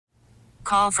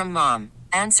Call from mom.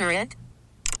 Answer it.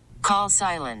 Call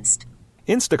silenced.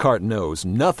 Instacart knows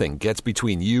nothing gets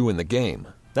between you and the game.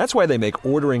 That's why they make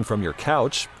ordering from your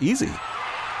couch easy.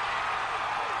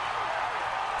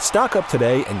 Stock up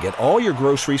today and get all your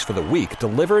groceries for the week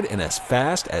delivered in as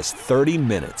fast as 30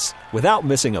 minutes without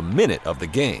missing a minute of the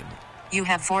game. You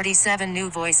have 47 new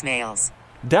voicemails.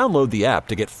 Download the app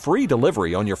to get free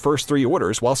delivery on your first 3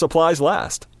 orders while supplies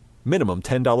last. Minimum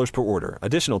 $10 per order.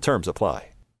 Additional terms apply.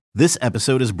 This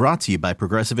episode is brought to you by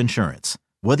Progressive Insurance.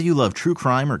 Whether you love true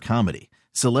crime or comedy,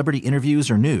 celebrity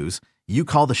interviews or news, you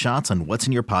call the shots on what's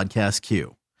in your podcast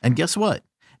queue. And guess what?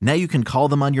 Now you can call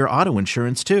them on your auto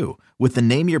insurance too with the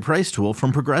Name Your Price tool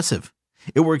from Progressive.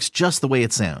 It works just the way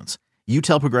it sounds. You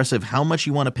tell Progressive how much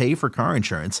you want to pay for car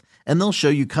insurance, and they'll show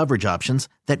you coverage options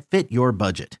that fit your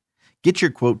budget. Get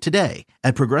your quote today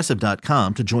at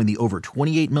Progressive.com to join the over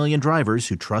 28 million drivers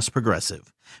who trust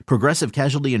Progressive. Progressive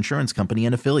Casualty Insurance Company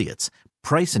and Affiliates.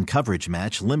 Price and coverage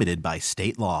match limited by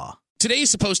state law. Today's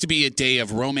supposed to be a day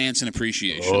of romance and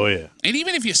appreciation. Oh, yeah. And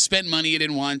even if you spent money you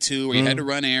didn't want to, or you had to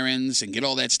run errands and get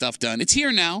all that stuff done, it's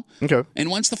here now. Okay. And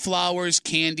once the flowers,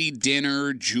 candy,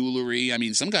 dinner, jewelry, I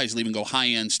mean, some guys will even go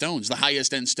high-end stones. The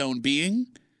highest-end stone being?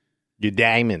 Your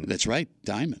diamond. That's right,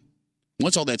 diamond.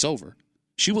 Once all that's over,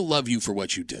 she will love you for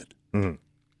what you did. Mm-hmm.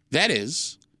 That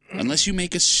is, unless you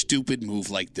make a stupid move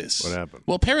like this. What happened?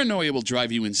 Well, paranoia will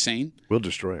drive you insane. We'll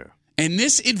destroy her. And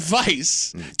this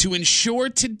advice to ensure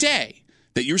today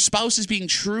that your spouse is being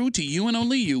true to you and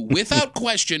only you, without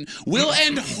question, will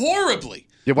end horribly.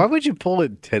 Yeah, why would you pull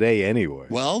it today anyway?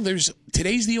 Well,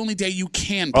 today's the only day you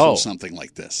can pull something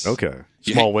like this. Okay.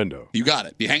 Small window. You got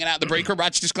it. You hanging out in the break room,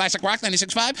 Rochester's Classic Rock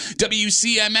 96.5,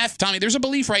 WCMF. Tommy, there's a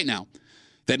belief right now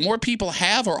that more people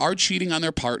have or are cheating on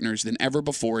their partners than ever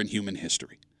before in human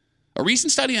history. A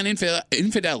recent study on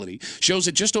infidelity shows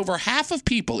that just over half of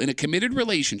people in a committed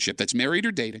relationship that's married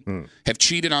or dating have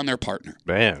cheated on their partner.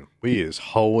 Man, we is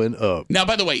hoeing up. Now,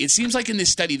 by the way, it seems like in this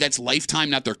study that's lifetime,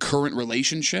 not their current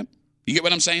relationship. You get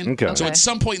what I'm saying? Okay. So at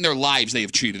some point in their lives, they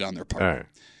have cheated on their partner. All right.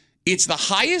 It's the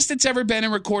highest it's ever been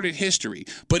in recorded history,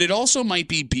 but it also might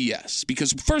be BS.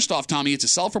 Because first off, Tommy, it's a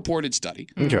self-reported study.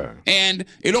 Okay. And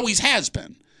it always has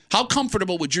been. How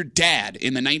comfortable would your dad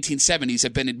in the 1970s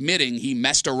have been admitting he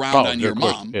messed around on your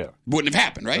mom? Yeah. Wouldn't have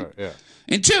happened, right? Yeah.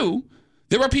 And two,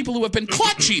 there are people who have been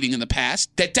caught cheating in the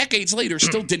past that decades later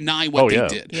still deny what they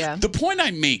did. Yeah. The point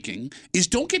I'm making is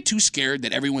don't get too scared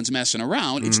that everyone's messing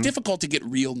around. It's difficult to get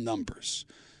real numbers.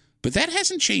 But that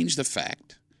hasn't changed the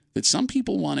fact that some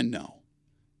people want to know,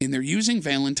 and they're using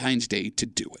Valentine's Day to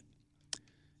do it.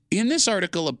 In this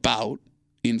article about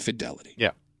infidelity,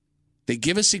 they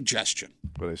give a suggestion.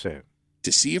 What are they saying?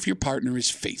 To see if your partner is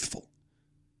faithful.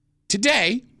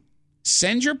 Today,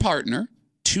 send your partner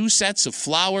 2 sets of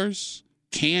flowers,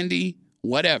 candy,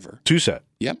 whatever. 2 set.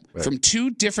 Yep. Right. From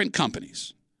 2 different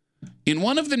companies. In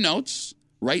one of the notes,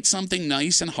 write something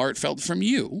nice and heartfelt from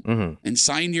you and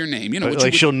sign your name. You know,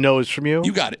 Like she'll know it's from you?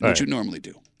 You got it, All what you right. normally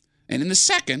do. And in the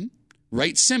second,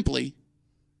 write simply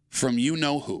from you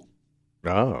know who.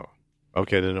 Oh.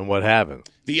 Okay, then what happened?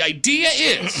 The idea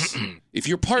is, if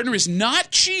your partner is not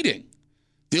cheating,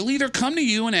 they'll either come to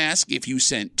you and ask if you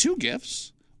sent 2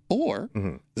 gifts, or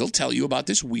they'll tell you about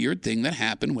this weird thing that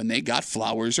happened when they got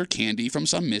flowers or candy from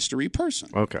some mystery person.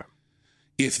 Okay.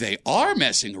 If they are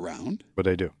messing around, What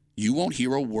they do? you won't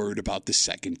hear a word about the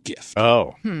second gift.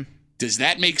 Oh. Does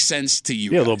that make sense to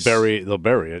you Yeah, guys? they'll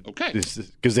bury it. Okay.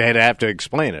 Because they had to have to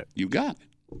explain it. You got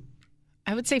it.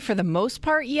 I would say for the most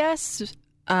part, yes.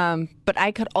 But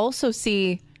I could also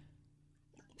see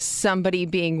somebody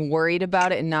being worried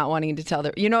about it and not wanting to tell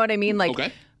their, you know what I mean? Like,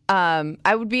 Okay.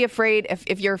 I would be afraid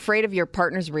if you're afraid of your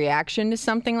partner's reaction to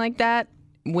something like that,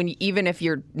 even if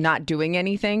you're not doing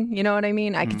anything, you know what I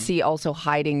mean? I could see also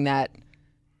hiding that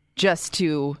just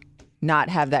to not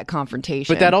have that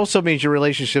confrontation. But that also means your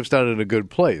relationship's not in a good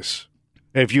place.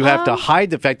 If you have to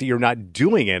hide the fact that you're not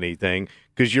doing anything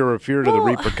because you're afraid of the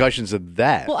repercussions of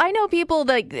that. Well, I know people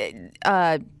that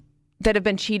have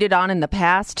been cheated on in the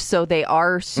past, so they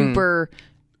are super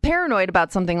paranoid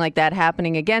about something like that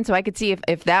happening again. So I could see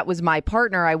if that was my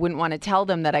partner, I wouldn't want to tell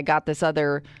them that I got this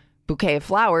other bouquet of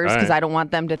flowers because I don't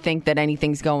want them to think that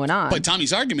anything's going on. But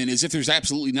Tommy's argument is if there's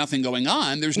absolutely nothing going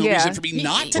on, there's no reason for me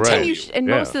not to Right. tell you. And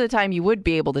most of the time you would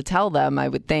be able to tell them, I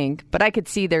would think. But I could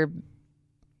see there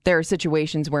are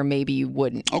situations where maybe you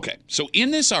wouldn't. Okay, so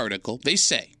in this article, they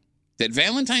say that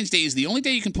Valentine's Day is the only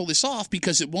day you can pull this off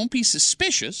because it won't be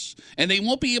suspicious, and they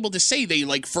won't be able to say they,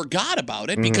 forgot about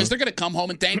it because they're going to come home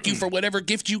and thank you for whatever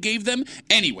gift you gave them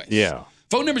anyways. Yeah.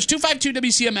 Phone number is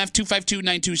 252-WCMF,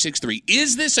 252-9263.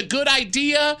 Is this a good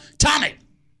idea? Tommy!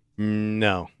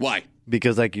 No. Why?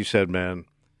 because, like you said, man,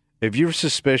 if you're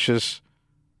suspicious,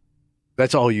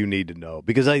 that's all you need to know.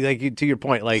 Because, like to your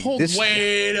point, like this.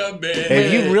 Wait a minute.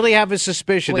 If you really have a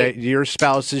suspicion Wait. that your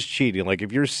spouse is cheating, like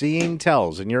if you're seeing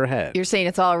tells in your head, You're saying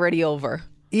it's already over.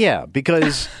 yeah,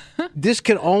 because this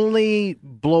can only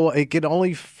it can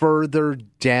only further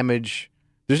damage.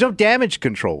 There's no damage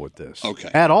control with this,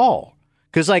 at all.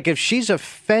 Because, like, if she's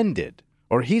offended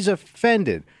or he's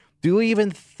offended, do you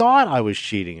even thought I was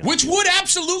cheating on Which you? would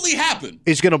absolutely happen.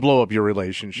 It's going to blow up your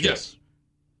relationship. Yes.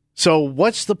 So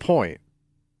what's the point?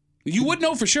 You would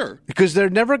know for sure. Because they're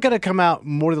never going to come out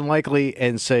more than likely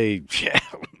and say, yeah,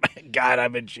 God,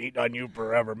 I've been cheating on you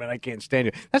forever, man. I can't stand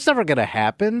you. That's never going to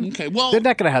happen. Okay, well, they're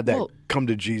not going to have that come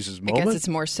to Jesus I moment. guess it's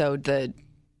more so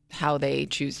how they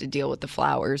choose to deal with the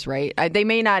flowers, right? They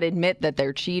may not admit that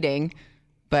they're cheating,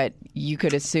 but you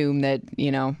could assume that,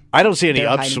 I don't see any they're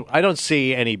ups. hiding. I don't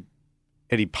see any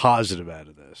positive out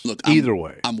of this. Look, either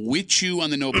way. I'm with you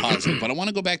on the no positive, but I want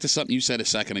to go back to something you said a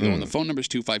second ago. And the phone number is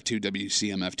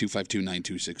 252-WCMF,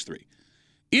 252-9263.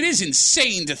 It is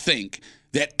insane to think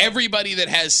that everybody that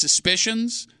has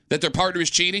suspicions that their partner is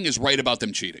cheating is right about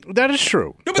them cheating. That is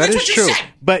true. No, but that that's is what you true.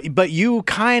 said. But you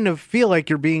kind of feel like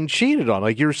you're being cheated on,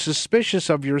 like you're suspicious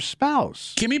of your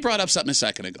spouse. Kimmy brought up something a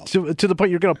second ago. To the point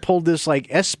you're going to pull this like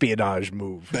espionage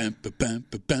move. Bam, ba, bam,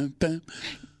 ba, bam, bam.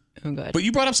 Oh, good. But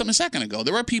you brought up something a second ago.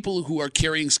 There are people who are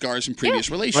carrying scars from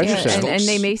previous I relationships. understand. and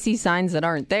they may see signs that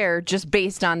aren't there just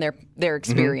based on their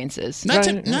experiences. Not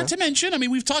to mention, I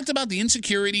mean, we've talked about the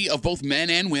insecurity of both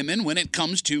men and women when it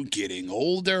comes to getting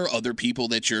older, other people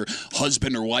that your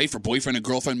husband or wife or boyfriend or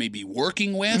girlfriend may be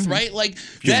working with, right? Like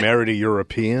If you married a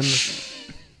European.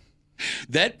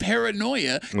 that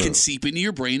paranoia can seep into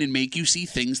your brain and make you see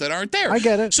things that aren't there. I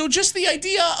get it. So just the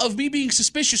idea of me being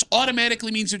suspicious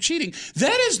automatically means they're cheating.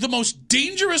 That is the most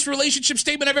dangerous relationship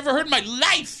statement I've ever heard in my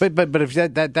life. But if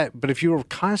but if you were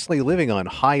constantly living on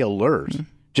high alert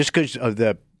just because of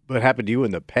what happened to you in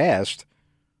the past,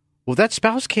 well, that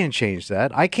spouse can't change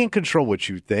that. I can't control what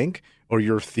you think or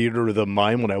your theater of the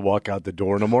mind when I walk out the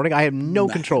door in the morning. I have no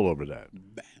control over that.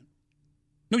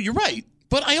 No, you're right.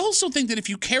 But I also think that if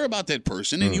you care about that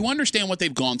person and you understand what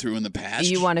they've gone through in the past,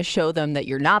 You want to show them that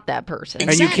you're not that person. And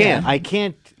you Exactly.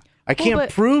 can't. I can't but-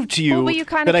 prove to you but you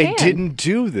kinda that I can. didn't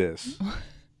do this.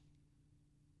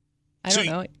 I So don't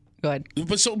you- know. Go ahead.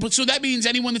 But so that means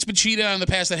anyone that's been cheated on in the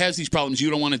past that has these problems, you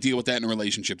don't want to deal with that in a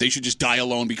relationship. They should just die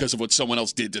alone because of what someone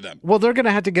else did to them. Well, they're going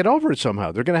to have to get over it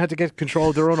somehow. They're going to have to get control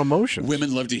of their own emotions.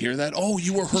 Women love to hear that. Oh,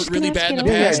 you were hurt Just really gonna bad in have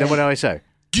the to get over past. Then what do I say?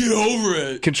 Get over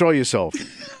it. Control yourself.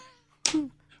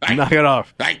 Right. Knock it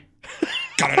off. Right.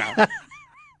 Cut it out.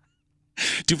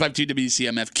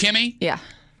 252-WCMF. Kimmy, Yeah.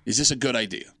 is this a good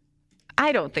idea?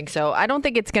 I don't think so. I don't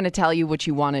think it's going to tell you what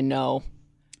you want to know.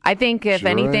 I think if Sure.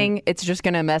 anything, it's just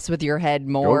going to mess with your head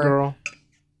Go, more. girl.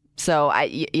 So I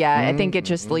think it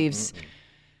just leaves.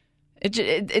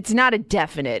 It's not a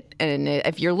definite, and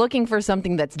if you're looking for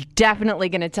something that's definitely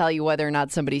going to tell you whether or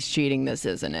not somebody's cheating, this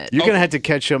isn't it. You're going to have to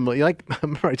catch him. Like,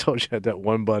 remember I told you I had that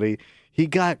one buddy? He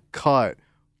got caught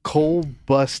cold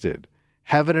busted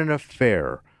having an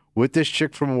affair with this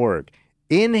chick from work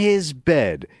in his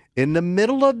bed in the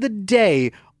middle of the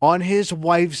day on his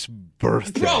wife's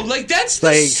birthday. Bro, like that's the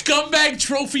Like- scumbag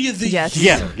trophy of the Yes.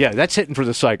 Yeah, that's hitting for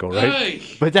the cycle, right? Hey.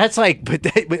 But that's like, but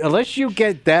unless you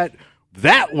get that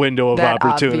window of That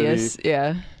opportunity, obvious,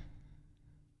 yeah.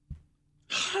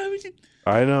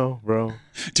 I know, bro.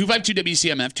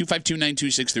 252-WCMF,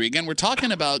 252-9263. Again, we're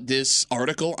talking about this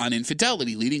article on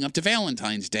infidelity leading up to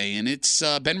Valentine's Day, and it's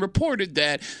been reported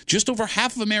that just over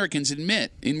half of Americans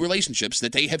admit in relationships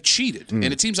that they have cheated, and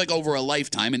it seems like over a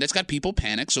lifetime, and that's got people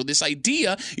panicked. So this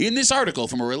idea in this article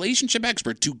from a relationship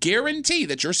expert to guarantee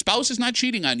that your spouse is not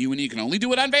cheating on you, and you can only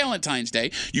do it on Valentine's Day,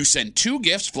 you send 2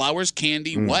 gifts, flowers,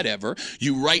 candy, whatever.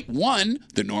 You write one,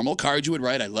 the normal card you would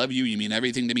write, I love you, you mean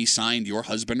everything to me, signed your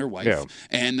husband or wife. Yeah.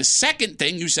 And the second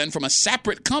thing you send from a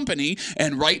separate company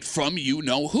and write from you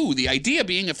know who. The idea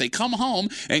being if they come home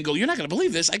and go, you're not going to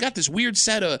believe this, I got this weird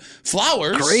set of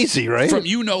flowers. Crazy, right? From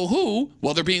you know who.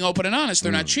 Well, they're being open and honest.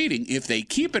 They're not cheating. If they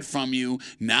keep it from you,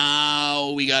 now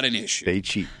we got an issue. They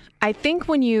cheat. I think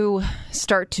when you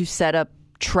start to set up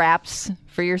traps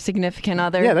for your significant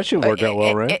other, Yeah, that should work out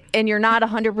well, right? And you're not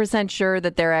 100% sure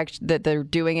that they're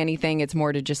doing anything. It's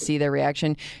more to just see their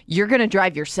reaction. You're going to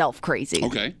drive yourself crazy.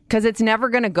 Okay. Because it's never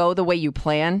going to go the way you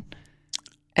plan.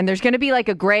 And there's going to be like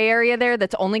a gray area there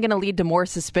that's only going to lead to more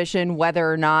suspicion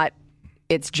whether or not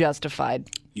it's justified.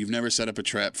 You've never set up a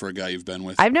trap for a guy you've been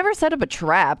with? I've never set up a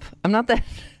trap. I'm not that.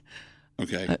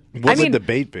 Okay. What mean- would the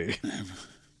bait be?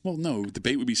 Well, no, the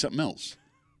bait would be something else.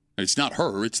 It's not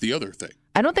her, it's the other thing.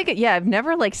 I don't think I've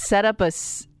never like set up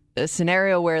a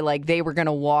scenario where like they were going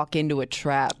to walk into a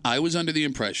trap. I was under the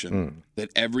impression that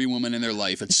every woman in their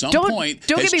life at some point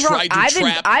Don't has get me wrong. tried to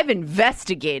trap. I've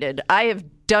investigated. I have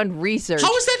done research.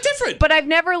 How is that different? But I've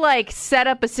never like set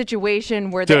up a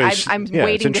situation where I'm yeah,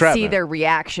 waiting it's to see entrapment. their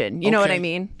reaction. You know what Okay. I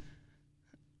mean?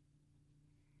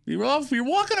 You're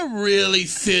walking a really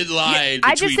thin line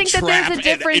I just between think that there's a trap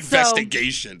difference, and though.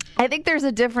 investigation. I think there's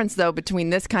a difference though between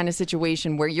this kind of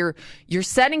situation where you're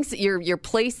setting you're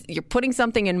putting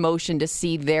something in motion to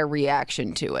see their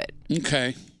reaction to it.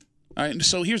 Okay. All right.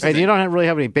 So here's the And thing. you don't really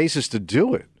have any basis to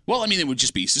do it. Well, I mean, it would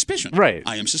just be suspicion. Right.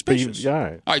 I am But suspicious. all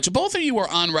right. All right. So both of you are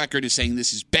on record as saying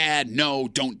this is bad. No,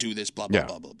 don't do this. Blah, blah, Yeah.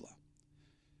 blah, blah, blah.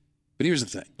 But here's the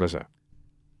thing. What's that?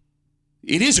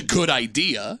 It is a good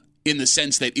idea in the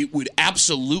sense that it would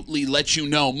absolutely let you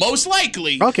know, most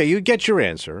likely, Okay, you get your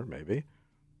answer, maybe.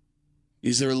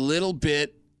 is there a little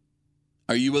bit,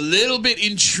 are you a little bit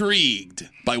intrigued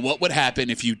by what would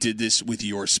happen if you did this with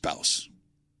your spouse?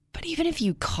 But even if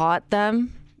you caught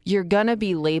them, you're gonna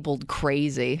be labeled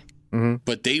crazy.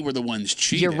 But they were the ones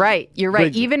cheating. You're right. You're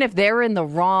right. But- Even if they're in the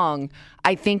wrong,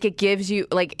 I think it gives you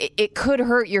like it could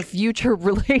hurt your future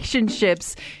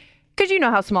relationships. Because you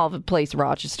know how small of a place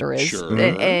Rochester is. Sure.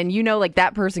 And you know, like,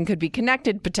 that person could be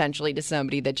connected potentially to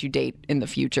somebody that you date in the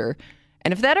future.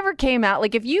 And if that ever came out,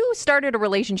 like, if you started a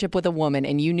relationship with a woman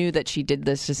and you knew that she did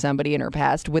this to somebody in her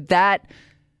past, would that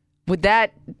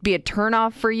be a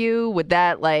turnoff for you? Would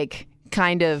that, like,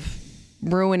 kind of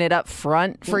ruin it up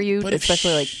front for you? but if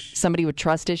Especially, like, somebody with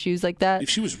trust issues like that? If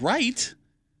she was right,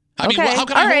 I mean, Okay. well, how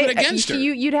can All I hold right. it against her?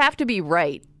 You'd have to be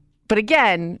right. But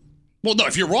again, Well, no,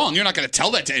 if you're wrong, you're not going to tell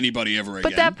that to anybody ever again.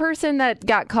 but that person that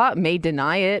got caught may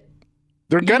deny it.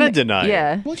 They're going to deny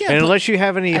Yeah. it. Well, yeah, And but- unless you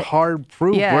have any hard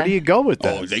proof, yeah. where do you go with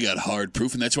that? Oh, they got hard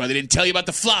proof, and that's why they didn't tell you about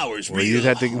the flowers. Well,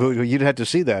 real you'd have to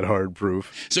see that hard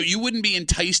proof. So you wouldn't be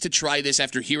enticed to try this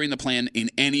after hearing the plan in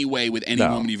any way with any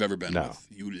No. woman you've ever been No.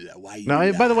 with? Why you Now,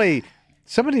 by the lie? way,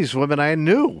 some of these women I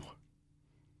knew.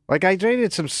 Like, I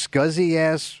dated some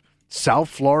scuzzy-ass South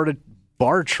Florida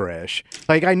bar trash.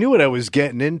 Like, I knew what I was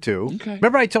getting into. Okay.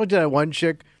 Remember I told you that one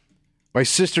chick? My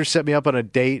sister set me up on a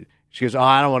date. She goes,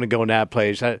 I don't want to go in that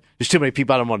place. There's too many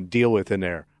people I don't want to deal with in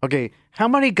there. Okay, how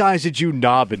many guys did you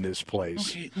knob in this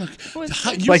place? Okay, look,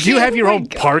 Like, you have your my own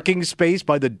God. parking space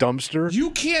by the dumpster?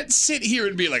 You can't sit here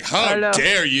and be like, I how know.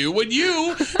 dare you, when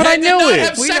you I did knew not it.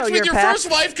 have We sex know with your your past. first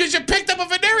wife because you picked up a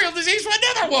venereal disease from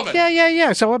another woman.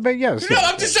 Yeah. So, yes. No,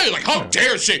 I'm just saying, like, how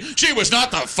dare she? She was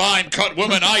not the fine-cut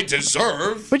woman I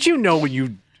deserve. But you know when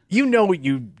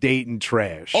you date and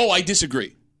trash. Oh, I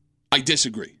disagree.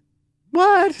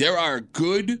 What? There are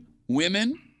good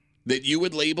women that you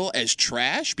would label as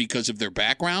trash because of their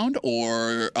background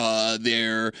or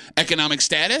their economic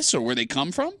status or where they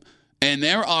come from. And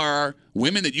there are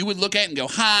women that you would look at and go,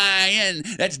 hi, and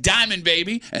that's Diamond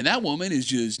Baby. And that woman is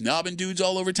just knobbing dudes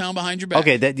all over town behind your back.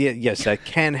 Okay, yes, that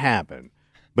can happen.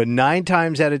 But 9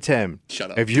 times out of 10,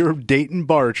 Shut up. if you're dating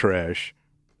bar trash,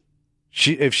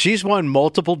 if she's won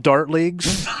multiple dart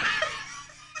leagues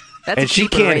That's and a she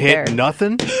keeper can't right hit there.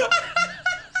 nothing,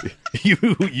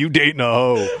 you dating a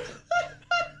hoe.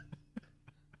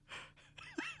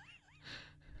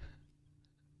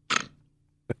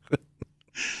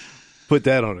 Put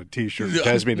that on a T-shirt.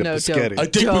 Pass me the No, biscotti. I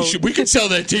think Don't. we could sell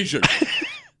that T-shirt.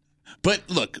 But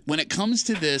look, when it comes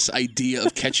to this idea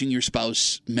of catching your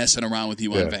spouse messing around with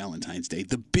you on Yeah. Valentine's Day,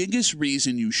 the biggest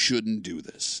reason you shouldn't do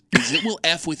this is it will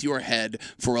F with your head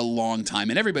for a long time,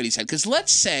 and everybody's head. Because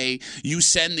let's say you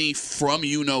send the from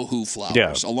you-know-who flowers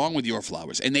Yeah. along with your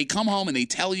flowers, and they come home and they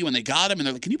tell you and they got them, and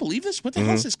they're like, can you believe this? What the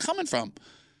hell is this coming from?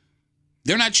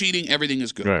 They're not cheating. Everything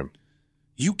is good. Right.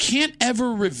 You can't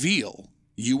ever reveal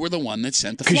you were the one that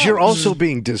sent the flowers. Because you're also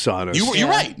being dishonest. You're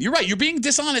right. You're right. You're being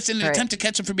dishonest in an Right. attempt to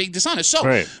catch them for being dishonest. So,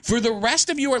 Right. for the rest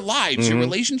of your lives, your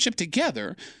relationship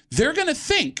together, they're going to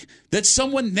think that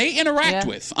someone they interact Yeah.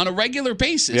 with on a regular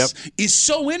basis is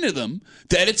so into them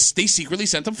that they secretly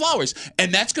sent them flowers.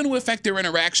 And that's going to affect their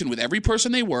interaction with every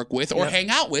person they work with or hang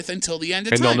out with until the end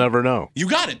of and time. they'll never know. You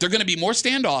got it. They're going to be more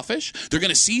standoffish. They're going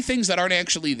to see things that aren't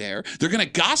actually there. They're going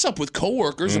to gossip with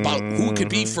coworkers about who it could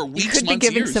be for weeks, Could be months,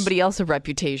 giving years. somebody else a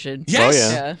reputation. Yes. Oh,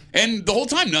 yeah. And the whole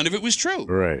time, none of it was true.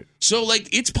 Right. So, like,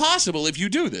 it's possible if you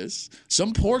do this,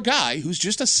 some poor guy who's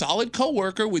just a solid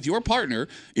coworker with your partner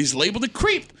is labeled a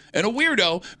creep and a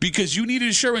weirdo because you needed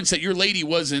assurance that your lady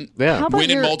wasn't Yeah. How about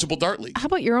winning your- multiple dart leagues. How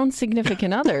about your own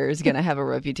significant other is going to have a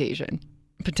reputation,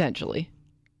 potentially?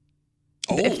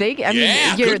 Oh, If they, I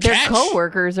yeah, mean, good their catch.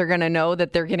 coworkers are going to know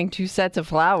that they're getting 2 sets of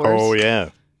flowers. Oh, yeah.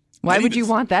 Why I would didn't you even-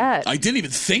 want that? I didn't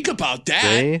even think about that.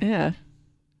 See? Yeah.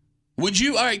 Would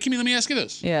you? All right, Kimmy, let me ask you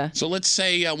this. Yeah. So let's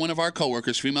say one of our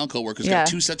coworkers, female coworkers, got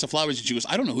 2 sets of flowers, and she goes,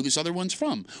 I don't know who this other one's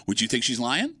from. Would you think she's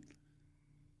lying?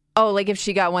 Oh, like if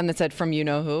she got one that said from you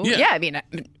know who? Yeah. I mean,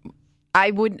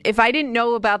 I would, if I didn't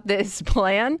know about this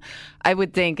plan, I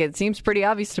would think it seems pretty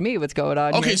obvious to me what's going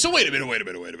on. Okay, here. so wait a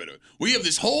minute. We have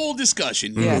this whole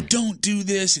discussion. Yeah. You don't do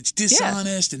this. It's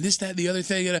dishonest and this, that, and the other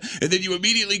thing. And then you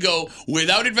immediately go,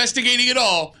 without investigating at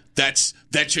all, that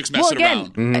chick's messing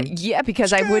around. Yeah,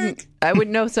 because I wouldn't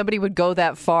know somebody would go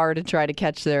that far to try to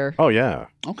catch their. Oh, yeah.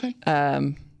 Okay.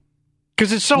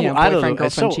 Because it's so, I don't know,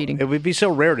 girlfriend cheating. It would be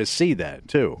so rare to see that,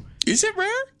 too. Is it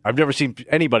rare? I've never seen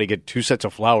anybody get 2 sets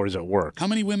of flowers at work. How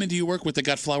many women do you work with that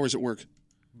got flowers at work?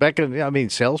 Back in,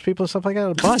 salespeople and stuff like that,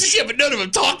 a bunch. Yeah, but none of them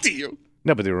talk to you.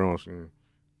 No, but they were almost,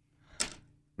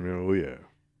 oh, yeah.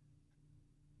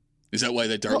 Is that why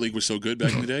that Dart League was so good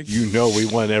back in the day? We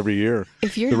won every year.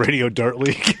 If you're the Radio Dart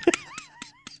League.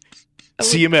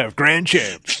 CMF, Grand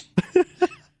Champs.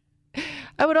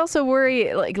 I would also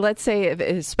worry, like, let's say,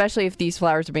 especially if these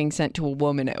flowers are being sent to a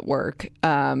woman at work,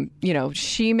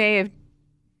 she may have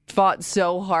fought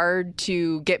so hard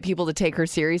to get people to take her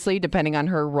seriously, depending on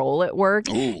her role at work.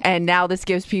 Ooh. And now this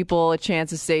gives people a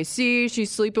chance to say, see,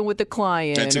 she's sleeping with the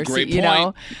client. That's a great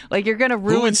point. Like, you're going to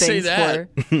ruin Who would things say that?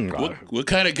 for her. What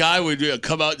kind of guy would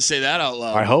come out and say that out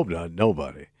loud? I hope not.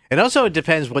 Nobody. And also, it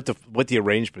depends what the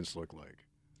arrangements look like.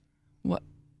 What?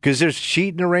 Because there's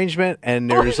cheating arrangement and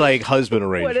there's like husband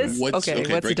arrangement. What's the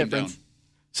break them difference? down.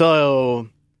 So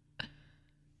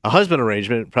a husband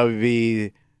arrangement would probably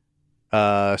be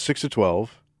 6 to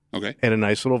 12. Okay. And a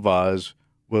nice little vase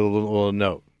with a little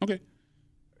note. Okay.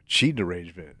 Cheating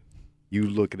arrangement, you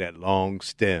looking at long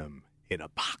stem in a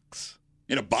box.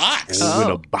 In a box? Oh,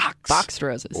 in a box. Boxed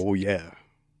roses. Oh, yeah.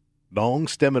 Long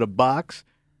stem in a box.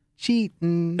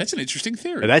 Cheating. That's an interesting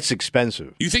theory. And that's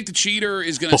expensive. You think the cheater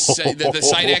is going to say the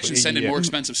side action send in more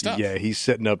expensive stuff? Yeah, he's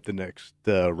setting up the next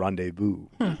rendezvous.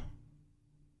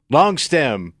 Long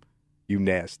stem, you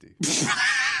nasty.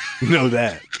 You know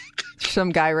that. Some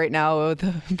guy right now with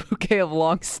a bouquet of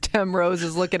long stem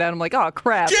roses looking at him like, oh,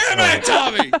 crap. Damn it,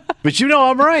 Tommy! But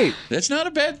I'm right. That's not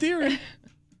a bad theory.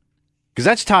 Because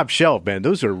that's top shelf, man.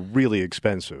 Those are really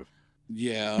expensive.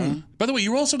 Yeah. By the way,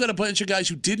 you also got a bunch of guys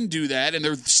who didn't do that, and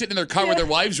they're sitting in their car with their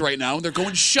wives right now, and they're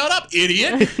going, shut up,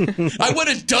 idiot. I want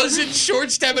a dozen short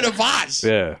stem in a vase.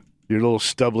 Yeah. Your little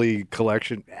stubbly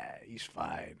collection. He's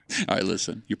fine. All right,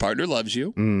 listen. Your partner loves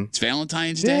you. It's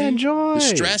Valentine's Yeah, Day. enjoy. The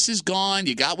stress is gone.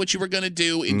 You got what you were going to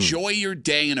do. Enjoy your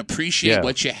day and appreciate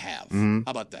what you have. How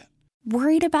about that?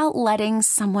 Worried about letting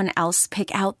someone else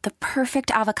pick out the perfect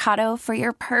avocado for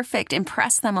your perfect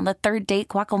impress them on the third date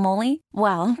guacamole?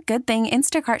 Well, good thing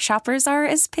Instacart shoppers are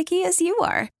as picky as you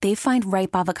are. They find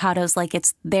ripe avocados like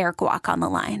it's their guac on the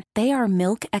line. They are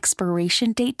milk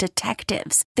expiration date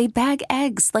detectives. They bag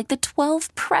eggs like the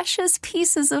 12 precious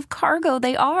pieces of cargo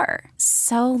they are.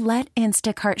 So let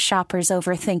Instacart shoppers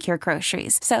overthink your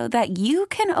groceries so that you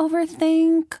can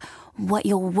overthink what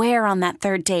you'll wear on that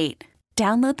third date.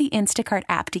 Download the Instacart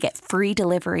app to get free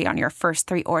delivery on your first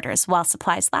 3 orders while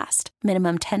supplies last.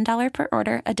 Minimum $10 per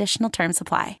order. Additional terms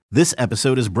apply. This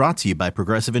episode is brought to you by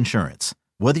Progressive Insurance.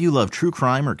 Whether you love true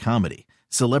crime or comedy,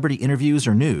 celebrity interviews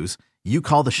or news, you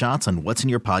call the shots on what's in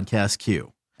your podcast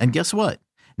queue. And guess what?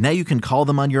 Now you can call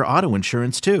them on your auto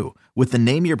insurance too with the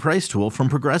Name Your Price tool from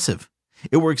Progressive.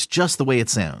 It works just the way it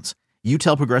sounds. You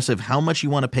tell Progressive how much you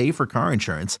want to pay for car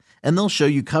insurance, and they'll show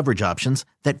you coverage options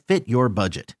that fit your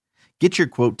budget. Get your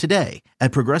quote today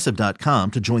at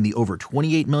Progressive.com to join the over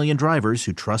 28 million drivers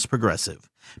who trust Progressive.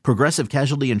 Progressive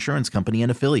Casualty Insurance Company and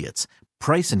Affiliates.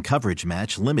 Price and coverage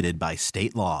match limited by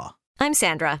state law. I'm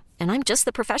Sandra, and I'm just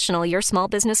the professional your small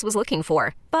business was looking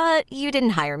for. But you didn't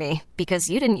hire me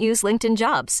because you didn't use LinkedIn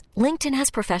Jobs. LinkedIn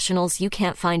has professionals you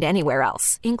can't find anywhere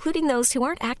else, including those who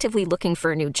aren't actively looking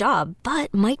for a new job,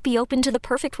 but might be open to the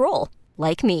perfect role,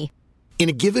 like me. In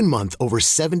a given month, over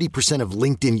 70% of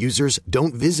LinkedIn users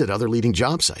don't visit other leading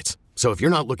job sites. So if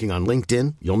you're not looking on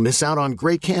LinkedIn, you'll miss out on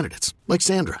great candidates like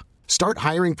Sandra. Start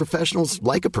hiring professionals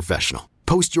like a professional.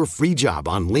 Post your free job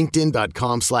on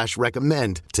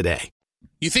linkedin.com/recommend today.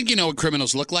 You think you know what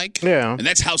criminals look like? Yeah. And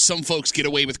that's how some folks get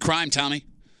away with crime, Tommy.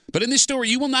 But in this story,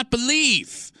 you will not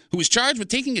believe who was charged with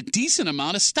taking a decent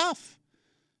amount of stuff.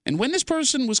 And when this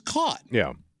person was caught,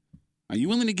 are you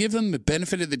willing to give them the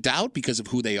benefit of the doubt because of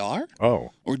who they are? Oh.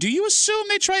 Or do you assume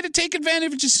they try to take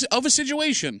advantage of a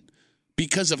situation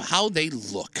because of how they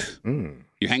look?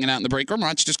 You're hanging out in the break room.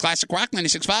 Rochester's Classic Rock,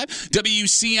 96.5,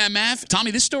 WCMF.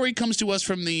 Tommy, this story comes to us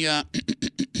from the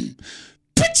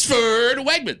Pittsford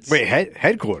Wegmans. Wait,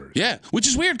 headquarters? Yeah, which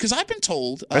is weird because I've been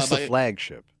told That's the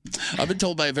flagship. I've been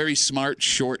told by a very smart,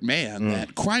 short man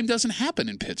that crime doesn't happen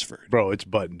in Pittsford. Bro, it's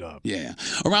buttoned up. Yeah.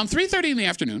 Around 3:30 in the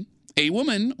afternoon, a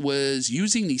woman was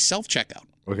using the self-checkout.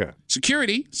 Okay.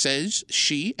 Security says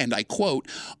she, and I quote,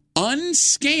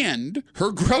 unscanned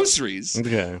her groceries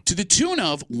to the tune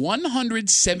of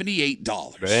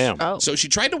 $178. Damn. Oh. So she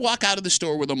tried to walk out of the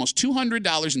store with almost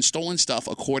 $200 in stolen stuff,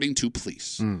 according to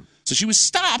police. So she was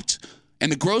stopped,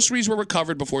 and the groceries were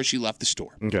recovered before she left the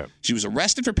store. Okay. She was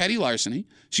arrested for petty larceny.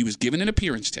 She was given an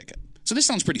appearance ticket. So this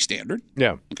sounds pretty standard.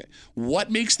 Yeah. Okay.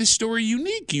 What makes this story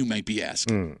unique, you might be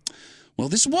asking? Well,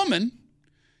 this woman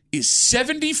is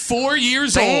 74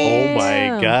 years old. Oh,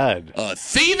 my God. A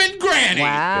thieving granny.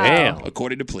 Wow. Damn.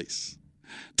 According to police.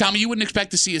 Tommy, you wouldn't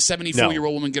expect to see a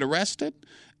 74-year-old woman get arrested?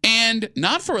 And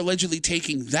not for allegedly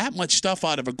taking that much stuff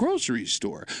out of a grocery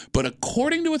store. But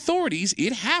according to authorities,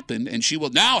 it happened, and she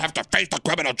will now have to face the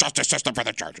criminal justice system for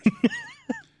the charges.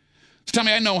 So,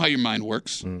 Tommy, I know how your mind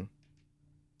works.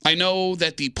 I know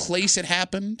that the place it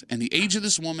happened and the age of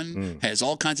this woman has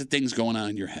all kinds of things going on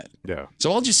in your head. Yeah.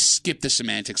 So I'll just skip the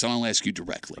semantics. I'll ask you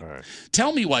directly. All right.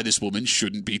 Tell me why this woman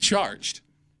shouldn't be charged.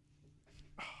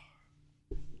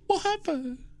 What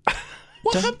happened?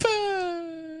 What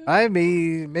happened? I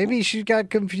mean, maybe she got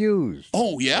confused.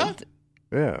 Oh, yeah?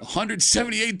 Yeah.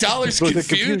 $178 For the confused?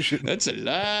 confusion. That's a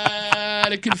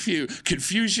lot of confusion.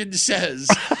 Confusion says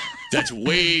that's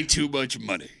way too much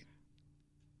money.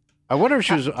 I wonder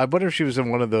if she was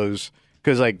in one of those,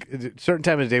 because like certain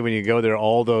time of the day when you go there,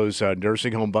 all those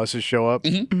nursing home buses show up.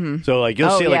 So like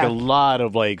you'll see like a lot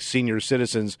of like senior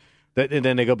citizens that, and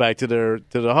then they go back to the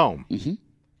home.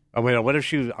 I mean, I wonder if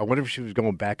she was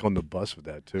going back on the bus with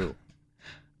that too.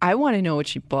 I want to know what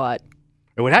she bought.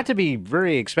 It would have to be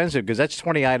very expensive because that's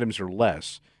 20 items or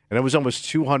less. And it was almost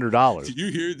 $200. Do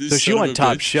you hear this? So she went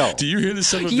top shelf. Do you hear this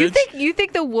son of a You bitch?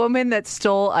 think the woman that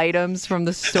stole items from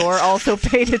the store also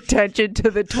paid attention to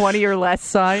the 20 or less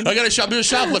sign? I got to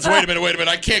shoplift. Wait a minute.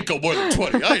 I can't go more than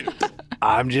 20 items.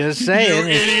 I'm just saying.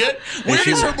 You idiot. Where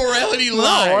does her morality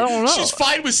lie? I don't know. She's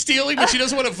fine with stealing, but she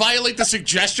doesn't want to violate the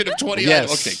suggestion of 20 Yes.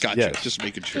 items. Okay, gotcha. Yes. Just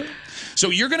making sure. So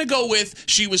you're going to go with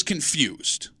she was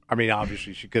confused. I mean,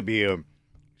 obviously, she could be a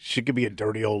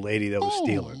dirty old lady that was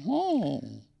stealing. Oh.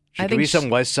 She could be some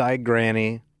West Side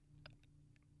granny.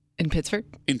 In Pittsburgh?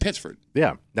 In Pittsburgh.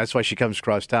 Yeah, that's why she comes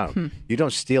across town. You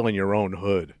don't steal in your own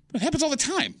hood. It happens all the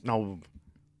time. No.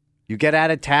 You get out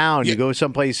of town. Yeah. You go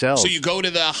someplace else. So you go to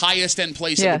the highest end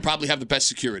place that would probably have the best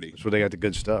security. That's where they got the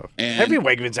good stuff. And every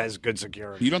Wegmans has good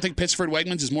security. You don't think Pittsburgh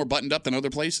Wegmans is more buttoned up than other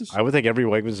places? I would think every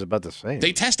Wegmans is about the same.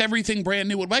 They test everything brand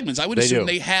new at Wegmans. I would assume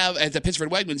they have, at the Pittsburgh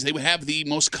Wegmans, they would have the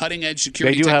most cutting edge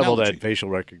security They do technology. have all that facial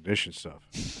recognition stuff.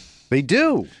 They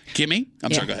do. Kimmy?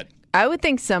 I'm sorry, go ahead. I would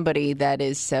think somebody that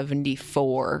is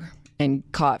 74 and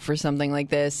caught for something like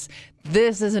this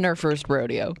isn't her first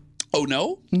rodeo. Oh,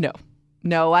 no?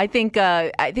 No, I think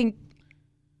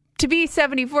to be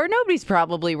 74, nobody's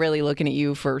probably really looking at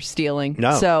you for stealing.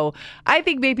 No. So I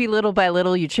think maybe little by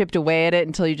little you chipped away at it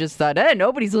until you just thought,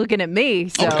 nobody's looking at me.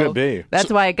 So could be.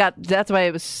 That's why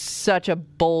it was such a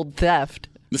bold theft.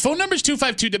 The phone number is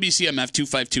 252-WCMF,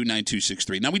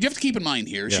 252-9263. Now, we do have to keep in mind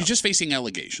here, she's just facing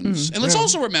allegations. And let's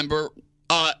also remember,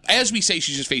 as we say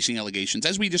she's just facing allegations,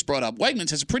 as we just brought up,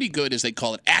 Wegmans has a pretty good, as they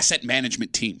call it, asset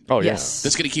management team. Oh, yeah. Yes.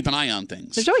 That's going to keep an eye on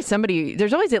things. There's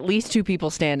always at least two people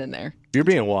standing there. You're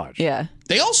being watched. Yeah.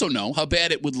 They also know how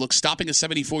bad it would look stopping a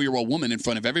 74-year-old woman in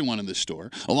front of everyone in the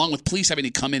store, along with police having to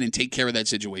come in and take care of that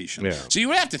situation. Yeah. So you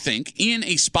would have to think, in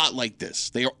a spot like this,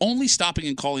 they are only stopping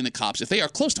and calling the cops if they are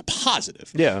close to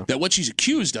positive that what she's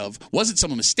accused of wasn't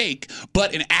some mistake,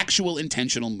 but an actual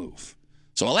intentional move.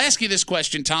 So I'll ask you this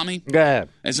question, Tommy. Go ahead.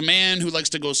 As a man who likes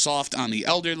to go soft on the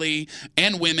elderly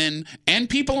and women and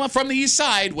people from the east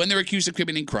side when they're accused of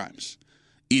committing crimes,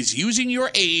 is using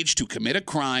your age to commit a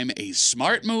crime a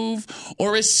smart move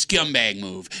or a scumbag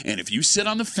move? And if you sit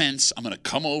on the fence, I'm going to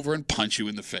come over and punch you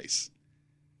in the face.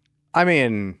 I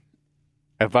mean,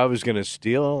 if I was going to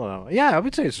steal, I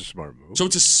would say it's a smart move. So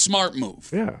it's a smart move.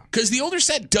 Yeah. Because the older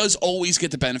set does always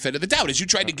get the benefit of the doubt, as you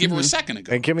tried to give her a second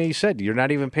ago. And Kimmy said, you're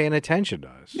not even paying attention to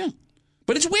us. Yeah.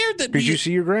 But it's weird that Because you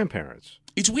see your grandparents.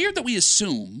 It's weird that we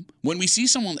assume when we see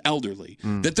someone elderly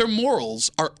that their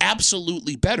morals are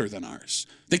absolutely better than ours.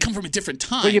 They come from a different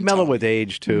time. Well, you mellow with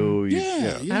age, too.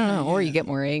 I don't know. Or you get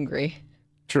more angry.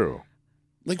 True.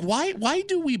 Like, why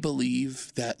do we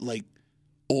believe that, like,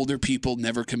 older people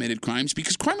never committed crimes?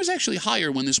 Because crime was actually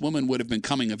higher when this woman would have been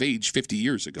coming of age 50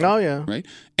 years ago. Oh, yeah. Right?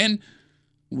 And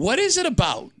What is it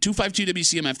about 252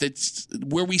 WCMF that's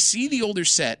where we see the older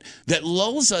set that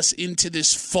lulls us into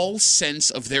this false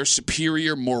sense of their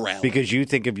superior morality? Because you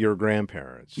think of your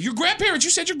grandparents. Your grandparents,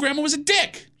 you said your grandma was a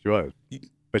dick. She was.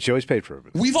 But she always paid for it.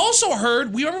 We've also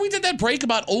heard, remember we did that break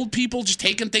about old people just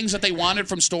taking things that they wanted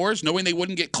from stores, knowing they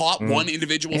wouldn't get caught one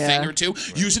individual thing or two,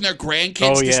 using their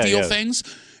grandkids to steal things.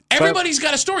 Everybody's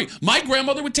got a story. My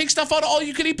grandmother would take stuff out of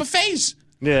all-you-can-eat buffets.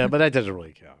 Yeah, but that doesn't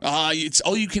really count. It's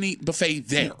all-you-can-eat buffet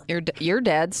there. Your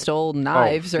dad stole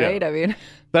knives, right? I mean,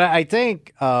 but I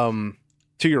think, to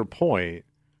your point,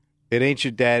 it ain't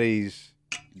your daddy's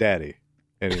daddy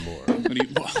anymore.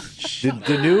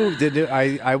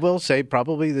 I will say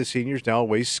probably the seniors now are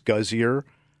way scuzzier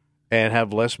and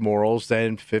have less morals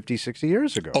than 50, 60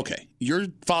 years ago. Okay. Your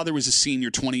father was a senior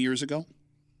 20 years ago?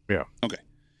 Yeah. Okay.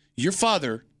 Your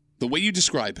father, the way you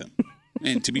describe him,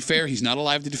 and to be fair, he's not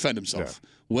alive to defend himself,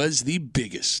 was the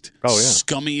biggest,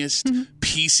 scummiest,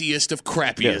 pieciest of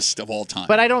crappiest of all time.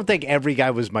 But I don't think every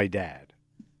guy was my dad.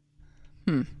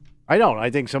 I don't. I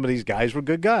think some of these guys were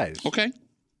good guys. Okay.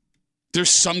 There's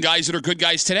some guys that are good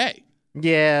guys today.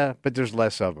 Yeah, but there's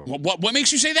less of them. What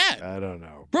makes you say that? I don't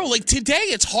know. Bro, like today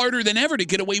it's harder than ever to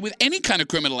get away with any kind of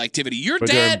criminal activity. Your but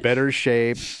dad... they're in better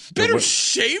shape.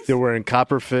 Shape? They're wearing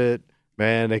copper fit.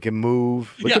 Man, they can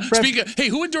move. Speaking of, hey,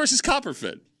 who endorses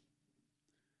Copperfit?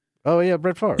 Oh, yeah,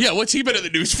 Brett Favre. Yeah, what's he been in the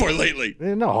news for lately?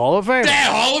 No, Hall of Fame.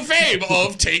 Yeah, Hall of Fame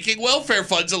of taking welfare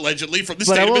funds allegedly from the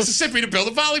state of Mississippi to build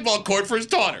a volleyball court for his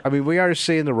daughter. I mean, we are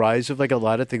seeing the rise of like a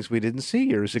lot of things we didn't see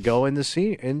years ago in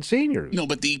seniors. No,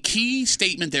 but the key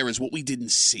statement there is what we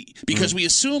didn't see. Because we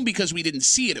assume because we didn't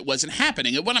see it, it wasn't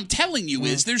happening. And what I'm telling you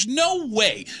is there's no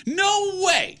way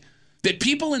that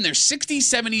people in their 60s,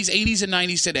 70s, 80s, and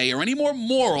 90s today are any more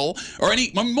moral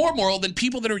than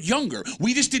people that are younger.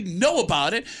 We just didn't know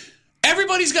about it.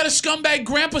 Everybody's got a scumbag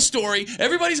grandpa story.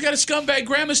 Everybody's got a scumbag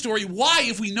grandma story. Why,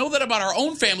 if we know that about our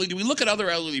own family, do we look at other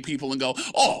elderly people and go,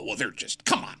 oh, well, they're just,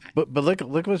 come on. But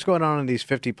look what's going on in these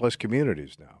 50-plus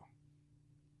communities now.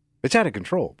 It's out of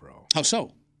control, bro. How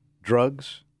so?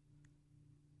 Drugs,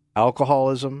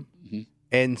 alcoholism,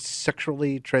 and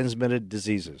sexually transmitted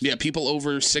diseases. Yeah, people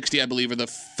over 60, I believe, are the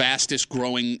fastest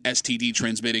growing STD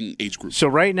transmitting age group. So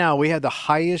right now, we have the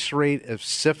highest rate of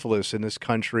syphilis in this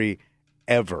country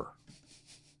ever.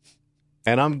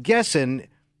 And I'm guessing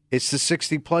it's the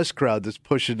 60-plus crowd that's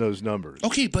pushing those numbers.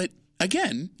 Okay, but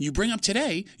again, you bring up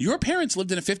today, your parents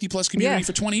lived in a 50-plus community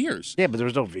for 20 years. Yeah, but there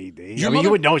was no VD. You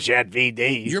would know she had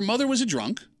VD. Your mother was a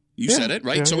drunk. You said it,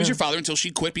 right? Yeah, so was your father until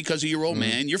she quit because of your old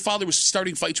man. Your father was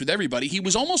starting fights with everybody. He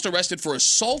was almost arrested for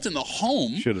assault in the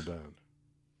home. Should have been.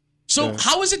 So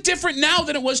how is it different now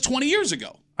than it was 20 years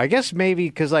ago? I guess maybe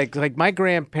because like my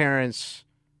grandparents...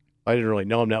 I didn't really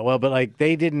know them that well, but like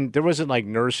there wasn't like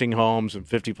nursing homes and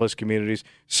 50-plus communities.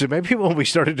 So maybe when we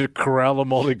started to corral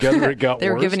them all together, it got worse.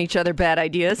 They were giving each other bad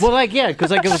ideas. Well,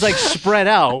 because it was like spread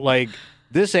out. Like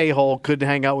this a-hole couldn't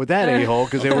hang out with that a-hole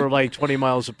because they were like 20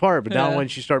 miles apart. But now when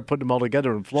you start putting them all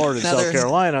together in Florida and South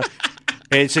Carolina,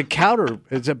 it's a powder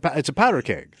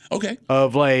keg. Okay.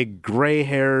 Of like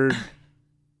gray-haired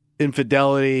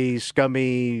infidelity,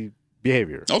 scummy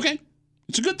behavior. Okay.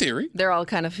 It's a good theory. They're all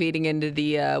kind of feeding into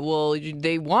the,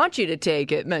 they want you to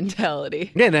take it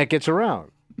mentality. Yeah, and that gets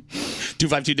around.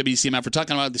 252 WCMF. We're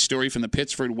talking about the story from the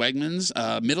Pittsford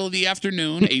Wegmans. Middle of the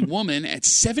afternoon, a woman at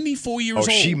 74 years old.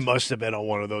 Oh, she must have been on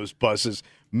one of those buses.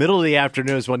 Middle of the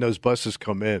afternoon is when those buses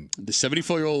come in. The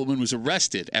 74-year-old woman was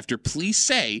arrested after police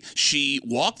say she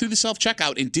walked through the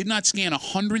self-checkout and did not scan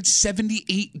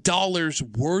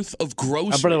 $178 worth of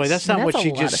groceries. By the way, that's not what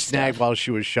she just snagged while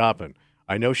she was shopping.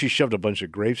 I know she shoved a bunch of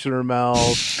grapes in her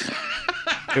mouth.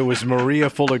 It was Maria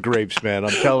full of grapes, man.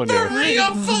 I'm telling you.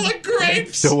 Maria full of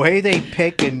grapes. The way they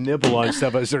pick and nibble on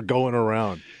stuff as they're going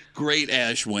around. Great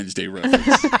Ash Wednesday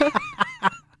reference. All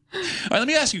right, let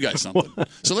me ask you guys something.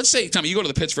 So let's say, Tommy, you go to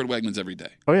the Pittsford Wegmans every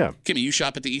day. Oh, yeah. Kimmy, you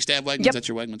shop at the East Ave Wegmans? Yep. That's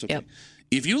your Wegmans? Okay. Yep.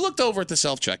 If you looked over at the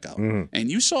self-checkout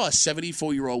and you saw a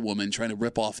 74-year-old woman trying to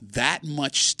rip off that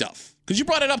much stuff, because you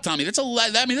brought it up, Tommy, that's a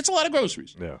lot of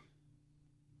groceries. Yeah.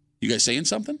 You guys saying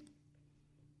something?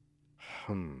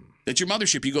 That's your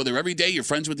mothership. You go there every day. You're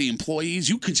friends with the employees.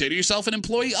 You consider yourself an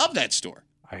employee of that store.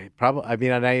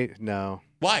 No.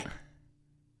 Why?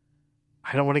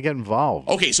 I don't want to get involved.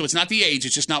 Okay, so it's not the age.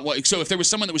 It's just not what. So if there was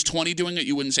someone that was 20 doing it,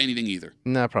 you wouldn't say anything either.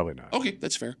 No, probably not. Okay,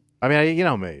 that's fair. I mean, you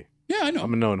know me. Yeah, I know.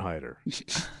 I'm a known hider.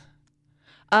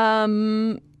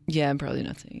 Yeah, I'm probably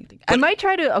not saying anything. I might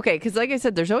try to, because like I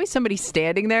said, there's always somebody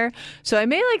standing there. So I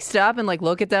may like stop and like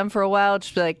look at them for a while,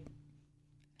 just be like,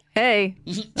 hey,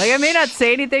 like I may not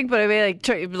say anything, but I may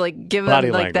give them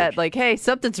Body like that, language. like, hey,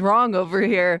 something's wrong over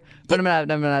here. But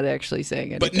I'm not actually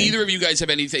saying anything. But neither of you guys have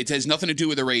anything. It has nothing to do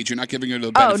with her age. You're not giving her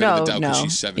the benefit of the doubt because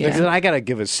she's 70. Because I got to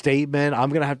give a statement. I'm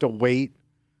going to have to wait,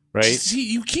 right?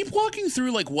 See, you keep walking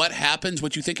through like what happens,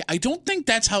 what you think. I don't think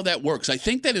that's how that works. I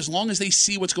think that as long as they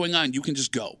see what's going on, you can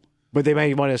just go. But they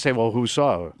may want to say, well, who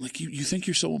saw it? Like you think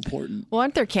you're so important. Well,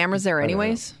 aren't there cameras there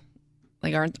anyways?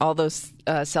 Like, aren't all those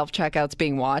self-checkouts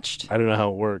being watched? I don't know how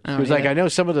it works. I don't Because like either. I know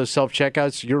some of those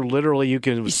self-checkouts, you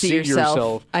can see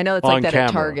yourself I know it's on like that camera.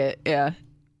 at Target. Yeah.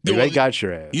 Dude, they got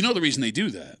your ass. You know the reason they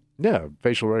do that? Yeah,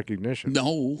 facial recognition.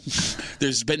 No.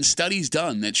 There's been studies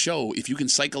done that show if you can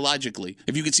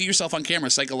see yourself on camera,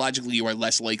 psychologically you are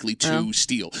less likely to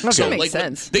steal. Okay. So That makes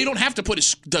sense. They don't have to put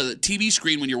the TV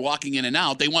screen when you're walking in and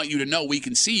out. They want you to know we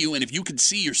can see you, and if you can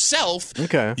see yourself,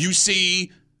 you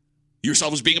see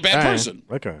yourself as being a bad person.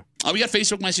 Okay. We got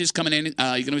Facebook messages coming in. You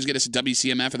can always get us at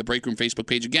WCMF or the Break Room Facebook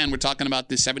page. Again, we're talking about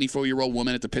this 74-year-old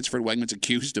woman at the Pittsford Wegmans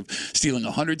accused of stealing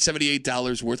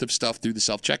 $178 worth of stuff through the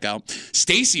self-checkout.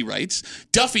 Stacy writes,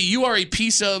 Duffy, you are a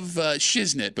piece of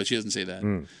shiznit, but she doesn't say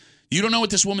that. You don't know what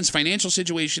this woman's financial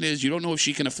situation is. You don't know if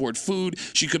she can afford food.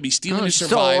 She could be stealing to Stole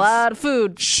survive. a lot of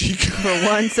food for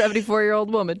one 74-year-old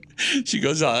woman. She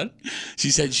goes on.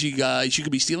 She said she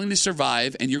could be stealing to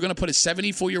survive, and you're going to put a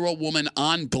 74-year-old woman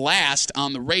on blast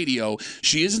on the radio.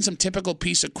 She isn't some typical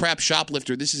piece of crap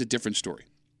shoplifter. This is a different story.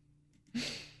 All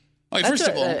right, first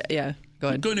of all, yeah, go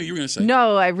ahead. Go ahead. You were going to say.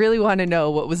 No, I really want to know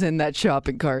what was in that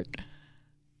shopping cart.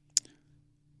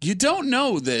 You don't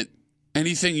know that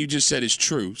anything you just said is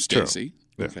true, Stacey.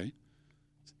 Yeah. Okay.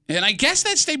 And I guess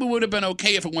that statement would have been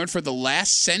okay if it weren't for the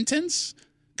last sentence,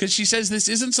 because she says this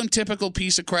isn't some typical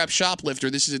piece of crap shoplifter.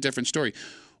 This is a different story.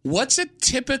 What's a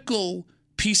typical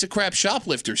piece of crap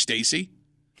shoplifter, Stacey?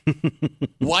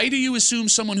 Why do you assume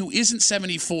someone who isn't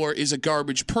 74 is a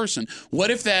garbage person? What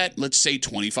if that, let's say,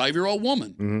 25-year-old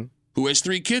woman who has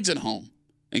 3 kids at home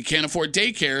and can't afford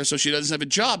daycare, so she doesn't have a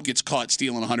job, gets caught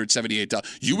stealing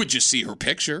 $178. You would just see her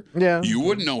picture. Yeah. You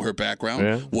wouldn't know her background.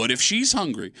 Yeah. What if she's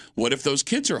hungry? What if those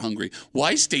kids are hungry?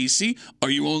 Why, Stacy, are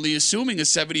you only assuming a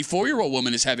 74-year-old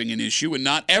woman is having an issue and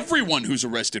not everyone who's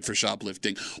arrested for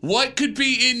shoplifting? What could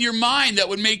be in your mind that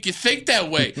would make you think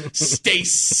that way,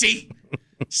 Stacy?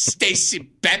 Stacy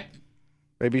Beck.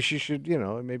 Maybe she should,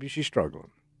 maybe she's struggling.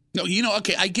 No,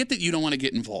 okay, I get that you don't want to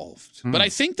get involved, but I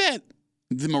think that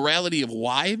the morality of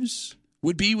wives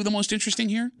would be the most interesting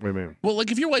here. What do you mean? Well,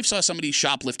 like if your wife saw somebody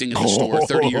shoplifting at the store,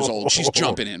 30 years old, she's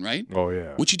jumping in, right? Oh,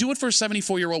 yeah. Would you do it for a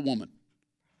 74-year-old woman?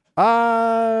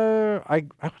 I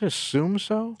would assume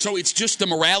so. So it's just the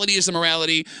morality is the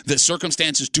morality. The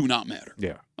circumstances do not matter.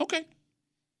 Yeah. Okay.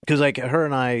 Because like her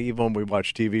and I, even when we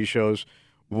watch TV shows,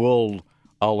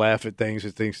 I'll laugh at things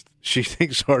that she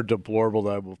thinks are deplorable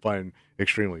that I will find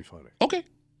extremely funny. Okay.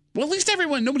 Well, at least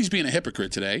nobody's being a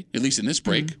hypocrite today, at least in this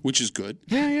break, which is good.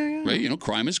 Yeah. Right?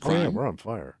 Crime is Oh, yeah, crime. we're on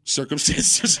fire.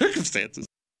 Circumstances are circumstances.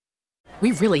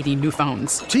 We really need new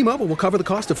phones. T-Mobile will cover the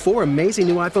cost of 4 amazing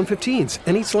new iPhone 15s,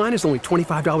 and each line is only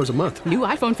 $25 a month. New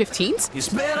iPhone 15s? It's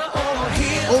better over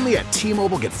here. Only at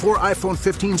T-Mobile, get 4 iPhone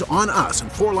 15s on us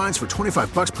and 4 lines for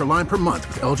 $25 per line per month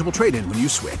with eligible trade-in when you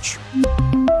switch.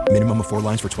 Minimum of 4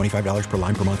 lines for $25 per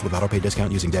line per month with autopay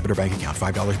discount using debit or bank account.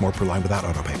 $5 more per line without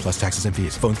autopay, plus taxes and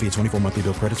fees. Phone fee at 24 monthly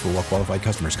bill credits for well-qualified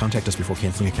customers. Contact us before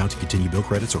canceling account to continue bill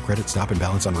credits or credit stop and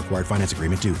balance on required finance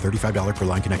agreement due. $35 per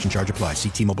line connection charge applies. See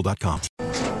T-Mobile.com.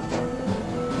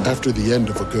 After the end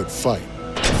of a good fight,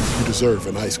 you deserve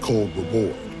an ice-cold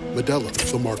reward. Modelo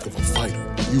is the mark of a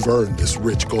fighter. You've earned this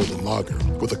rich golden lager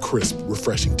with a crisp,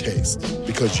 refreshing taste.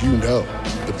 Because you know,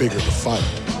 the bigger the fight,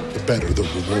 the better the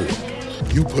reward.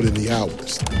 You put in the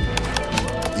hours,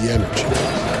 the energy,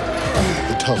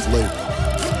 the tough labor.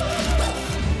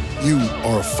 You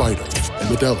are a fighter, and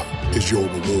Modelo is your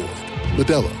reward.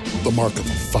 Modelo, the mark of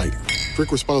a fighter.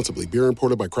 Drink responsibly. Beer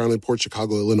imported by Crown Imports,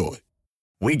 Chicago, Illinois.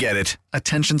 We get it.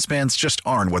 Attention spans just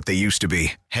aren't what they used to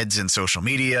be. Heads in social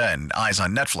media and eyes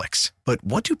on Netflix. But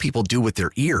what do people do with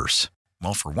their ears?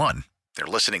 Well, for one, they're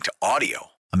listening to audio.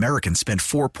 Americans spend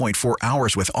 4.4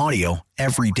 hours with audio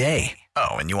every day.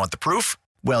 Oh, and you want the proof?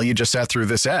 Well, you just sat through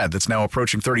this ad that's now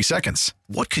approaching 30 seconds.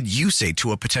 What could you say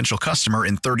to a potential customer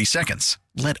in 30 seconds?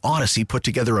 Let Odyssey put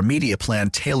together a media plan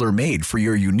tailor-made for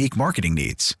your unique marketing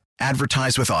needs.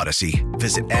 Advertise with Odyssey.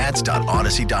 Visit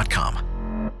ads.odyssey.com.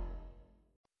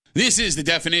 This is the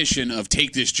definition of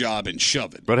take this job and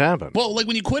shove it. What happened? Well, like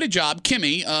when you quit a job,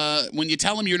 Kimmy, when you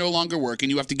tell them you're no longer working,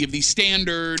 you have to give the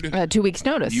standard 2 weeks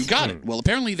notice. You got it. Well,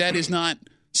 apparently that is not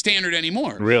standard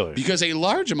anymore. Really? Because a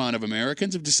large amount of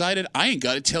Americans have decided, I ain't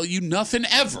got to tell you nothing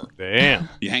ever. Damn.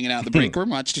 You hanging out in the break room,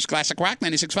 watch just Classic Rock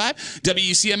 96.5.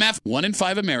 WCMF, 1 in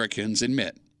 5 Americans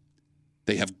admit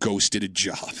they have ghosted a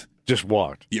job. Just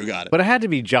walked. You got it. But it had to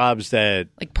be jobs that...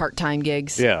 Like part-time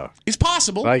gigs. Yeah. It's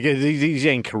possible. Like, these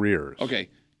ain't careers. Okay.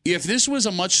 If this was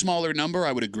a much smaller number,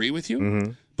 I would agree with you.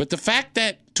 Mm-hmm. But the fact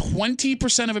that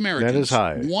 20% of Americans, that is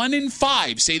high. 1 in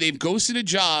 5, say they've ghosted a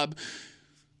job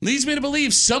leads me to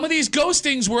believe some of these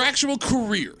ghostings were actual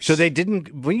careers. So they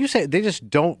didn't, when you say they just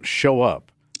don't show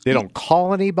up, they don't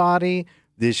call anybody,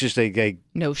 it's just a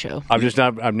no show.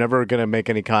 I'm never going to make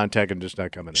any contact. I'm just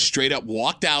not coming in. Straight up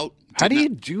walked out. How do you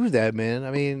do that, man?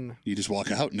 I mean, you just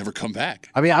walk out and never come back.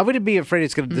 I mean, I wouldn't be afraid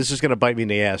this is going to bite me in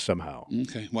the ass somehow.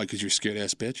 Okay. Why? Because you're a scared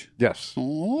ass bitch? Yes.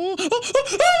 Oh, Tommy,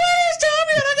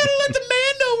 I got to let the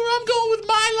man know where I'm going with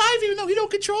my life, even though he don't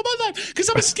control my life, because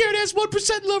I'm a scared ass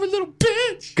 1% lover little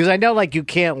bitch. Because I know, like, you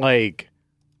can't, like,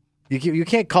 you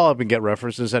can't call up and get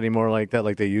references anymore like that,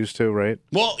 like they used to, right?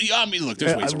 Well, I mean, look,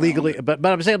 there's ways legally, but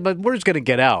I'm saying, but word's going to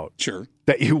get out. Sure.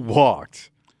 That you walked.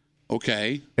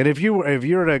 Okay. And if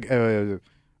you're in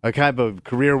a kind of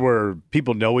career where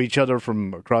people know each other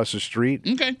from across the street,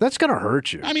 okay, that's going to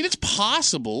hurt you. I mean, it's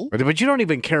possible. But you don't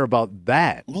even care about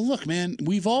that. Well, look, man,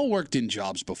 we've all worked in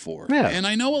jobs before. Yeah. And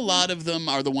I know a lot of them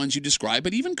are the ones you describe,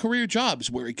 but even career jobs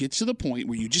where it gets to the point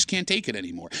where you just can't take it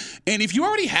anymore. And if you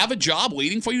already have a job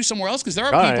waiting for you somewhere else, because there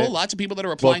are people, lots of people that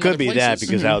are applying well, it could other be places. that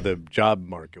because how the job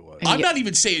market was. I'm not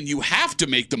even saying you have to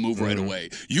make the move right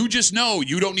away. You just know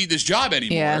you don't need this job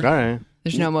anymore. Yeah. All right.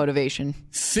 There's no motivation.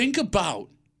 Think about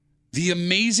the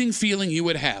amazing feeling you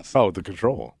would have. Oh, the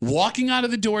control. Walking out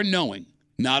of the door knowing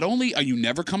not only are you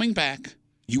never coming back,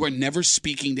 you are never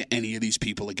speaking to any of these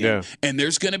people again. Yeah. And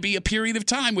there's going to be a period of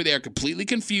time where they're completely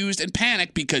confused and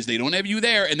panicked because they don't have you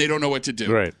there and they don't know what to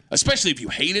do. Right. Especially if you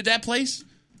hated that place.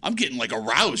 I'm getting like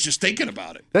aroused just thinking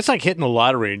about it. That's like hitting the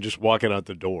lottery and just walking out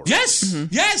the door. Yes.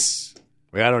 Yes.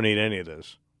 Like, I don't need any of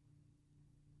this.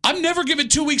 I'm never giving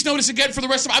 2 weeks notice again for the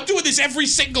rest of I'm doing this every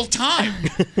single time.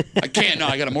 I can't. No,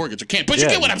 I got a mortgage. I can't. But you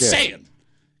get what I'm saying.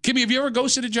 Kimmy, have you ever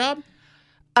ghosted a job?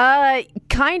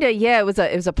 Kind of, yeah. It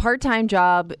was a part-time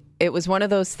job. It was one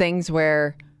of those things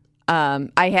where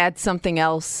I had something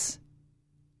else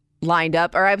lined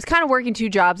up, or I was kind of working 2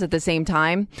 jobs at the same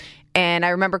time. And I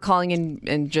remember calling in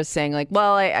and just saying, like,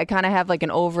 well, I kind of have like an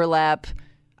overlap.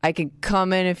 I can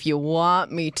come in if you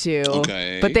want me to.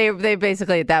 Okay. But they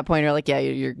basically at that point are like, yeah,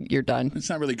 you're done. It's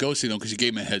not really ghosting, though, because you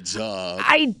gave him a heads up.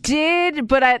 I did,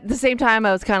 but at the same time,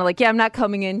 I was kind of like, yeah, I'm not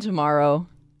coming in tomorrow.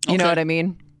 You know what I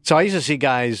mean? So I used to see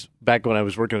guys back when I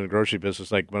was working in the grocery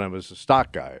business, like when I was a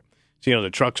stock guy. So, the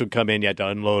trucks would come in, you had to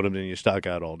unload them, and you stock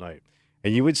out all night.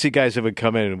 And you would see guys that would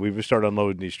come in, and we would start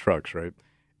unloading these trucks, right?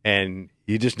 And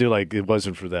you just knew, like, it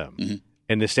wasn't for them. Mm-hmm.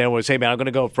 And the stand would say, man, I'm going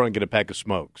to go up front and get a pack of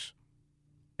smokes.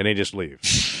 And they just leave.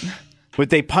 But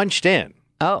they punched in.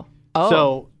 Oh.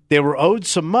 So they were owed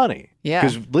some money. Yeah.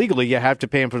 Because legally you have to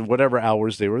pay them for whatever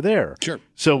hours they were there. Sure.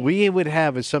 So we would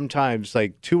have sometimes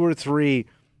like 2 or 3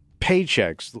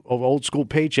 paychecks, old school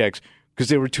paychecks, because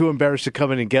they were too embarrassed to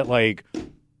come in and get like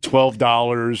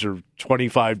 $12 or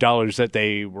 $25 that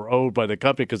they were owed by the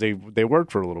company because they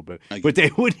worked for a little bit. But they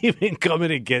wouldn't even come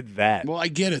in and get that. Well, I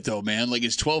get it, though, man. Like,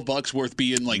 is $12 worth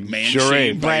being, like, Sure ain't.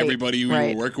 man-shamed by everybody you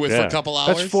were working with for a couple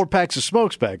hours? That's 4 packs of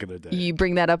smokes back in the day. You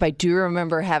bring that up. I do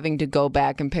remember having to go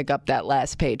back and pick up that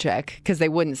last paycheck because they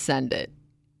wouldn't send it.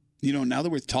 You know, now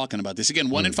that we're talking about this, again,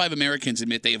 1 in 5 Americans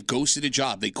admit they have ghosted a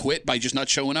job. They quit by just not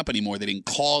showing up anymore. They didn't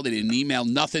call. They didn't email,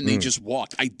 nothing. They just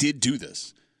walked. I did do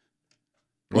this.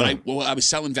 When I was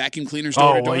selling vacuum cleaners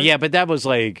door to door. Yeah, but that was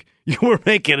like you weren't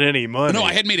making any money. No,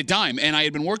 I had made a dime, and I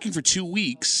had been working for 2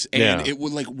 weeks, and it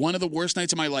was like one of the worst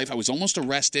nights of my life. I was almost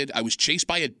arrested. I was chased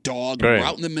by a dog. Right. We were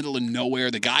out in the middle of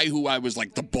nowhere. The guy who I was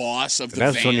like the boss of the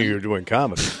That's van. when you were doing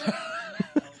comedy.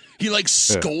 He like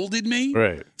scolded me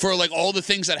Right. for like all the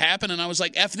things that happened, and I was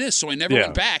like, F this, so I never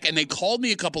went back. And they called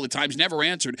me a couple of times, never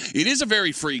answered. It is a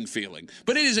very freeing feeling,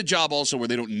 but it is a job also where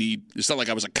they don't need, it's not like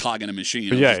I was a cog in a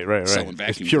machine. Right. Selling vacuum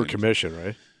It's pure cleaners. commission,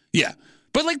 right? Yeah.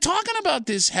 But like talking about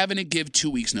this, having to give 2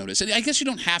 weeks notice, and I guess you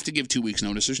don't have to give 2 weeks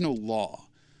notice. There's no law.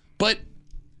 But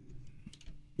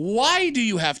why do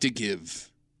you have to give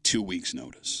 2 weeks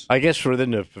notice? I guess for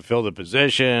them to fulfill the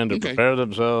position, to prepare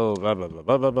themselves, blah, blah, blah,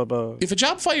 blah, blah, blah, blah. If a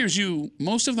job fires you,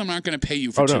 most of them aren't going to pay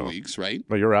you for 2 weeks, right?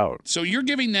 Well, you're out. So you're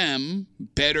giving them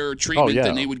better treatment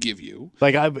than they would give you.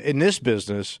 Like in this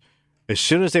business, as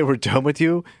soon as they were done with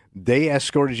you, they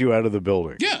escorted you out of the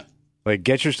building. Yeah. Like,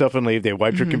 get your stuff and leave. They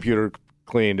wiped your computer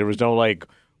clean. There was no, like,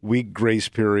 week grace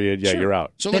period. Yeah, Sure. you're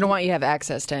out. So They don't want you to have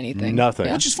access to anything.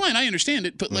 Nothing. Which is fine. I understand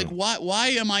it. But, like, why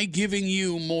am I giving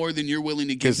you more than you're willing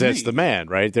to give me? Because that's the man,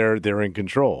 right? They're in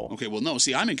control. Okay, well, no.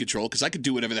 See, I'm in control because I could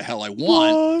do whatever the hell I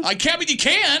want. I can't, but you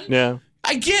can. Yeah.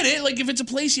 I get it. Like, if it's a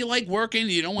place you like working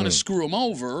and you don't want to screw them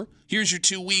over, here's your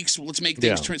 2 weeks. Let's make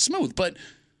things turn smooth. But,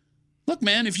 look,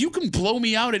 man, if you can blow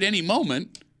me out at any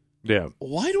moment,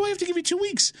 why do I have to give you 2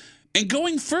 weeks? And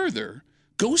going further,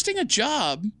 ghosting a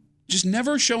job, just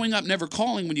never showing up, never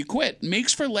calling when you quit,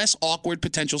 makes for less awkward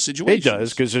potential situations. It does,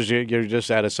 because you're just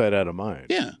out of sight, out of mind.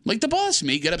 Yeah. Like, the boss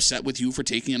may get upset with you for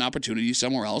taking an opportunity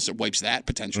somewhere else. It wipes that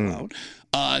potential out.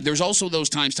 There's also those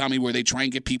times, Tommy, where they try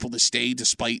and get people to stay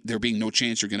despite there being no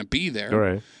chance you're going to be there.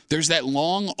 Right. There's that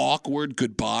long, awkward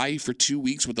goodbye for 2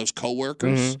 weeks with those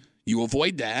coworkers. You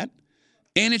avoid that.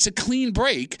 And it's a clean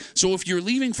break. So if you're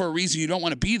leaving for a reason you don't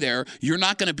want to be there, you're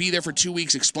not going to be there for 2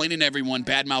 weeks explaining to everyone,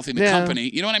 bad-mouthing the company.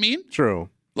 You know what I mean? True.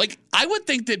 Like, I would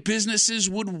think that businesses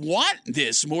would want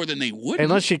this more than they wouldn't.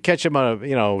 Unless you catch them on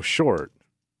a, short.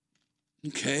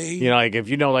 Okay. Like if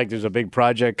there's a big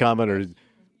project coming or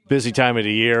busy time of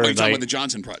the year. Are you talking about the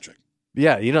Johnson Project?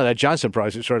 Yeah, that Johnson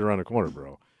project's right around the corner,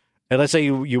 bro. And let's say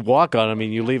you walk on them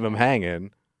and you leave them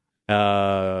hanging.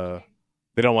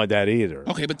 They don't want that either.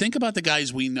 Okay, but think about the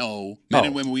guys we know, men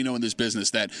and women we know in this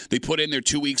business, that they put in their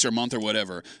 2 weeks or month or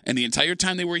whatever, and the entire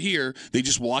time they were here, they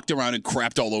just walked around and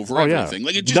crapped all over everything. Yeah.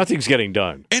 Like, it just, nothing's getting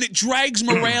done. And it drags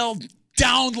morale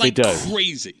down like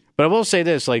crazy. But I will say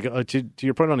this, like to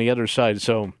your point on the other side,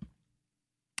 so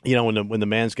when the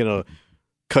man's gonna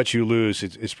cut you loose,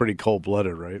 it's pretty cold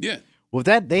blooded, right? Yeah. Well,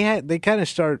 they kind of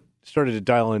started to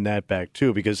dial in that back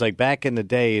too, because like back in the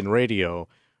day in radio,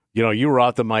 you were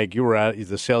off the mic, you were out,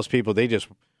 the salespeople, they just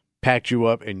packed you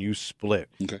up and you split.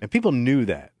 Okay. And people knew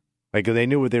that. Like, they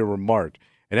knew what they were marked.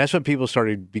 And that's when people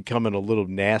started becoming a little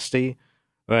nasty.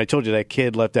 When I told you that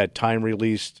kid left that it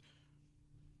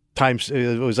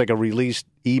was like a released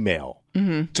email.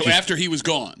 So after he was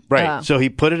gone. Right. So he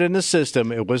put it in the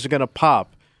system. It wasn't going to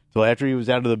pop till after he was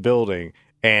out of the building.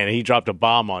 And he dropped a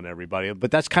bomb on everybody.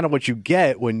 But that's kind of what you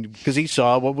get because he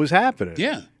saw what was happening.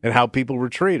 Yeah. And how people were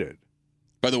treated.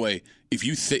 By the way, if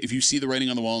you see the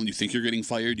writing on the wall and you think you're getting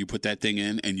fired, you put that thing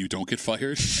in and you don't get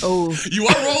fired. Oh. You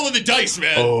are rolling the dice,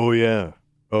 man. Oh, yeah.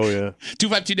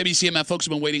 252-WCMF, folks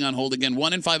have been waiting on hold again.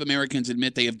 1 in 5 Americans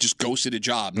admit they have just ghosted a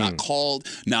job, not called,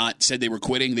 not said they were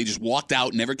quitting. They just walked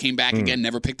out, never came back again,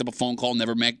 never picked up a phone call,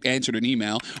 never answered an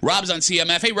email. Rob's on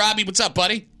CMF. Hey, Robbie, what's up,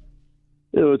 buddy?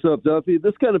 Hey, what's up, Duffy?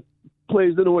 This kind of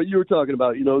plays into what you were talking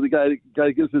about. The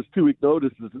guy gives his 2 week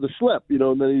notice, the schlep,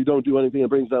 and then you don't do anything that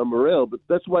brings down morale. But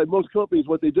that's why most companies,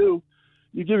 what they do,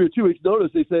 you give your 2 weeks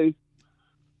notice, they say,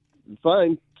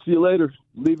 fine, see you later,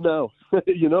 leave now, So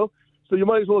you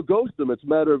might as well ghost them. It's a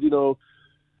matter of, it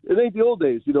ain't the old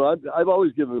days. I've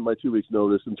always given them my 2 weeks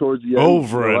notice, and towards the end,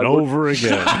 over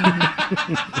again.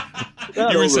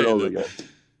 Not over again.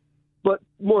 But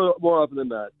more often than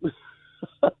that.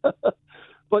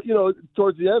 But,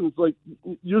 towards the end, it's like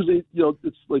usually,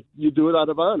 it's like you do it out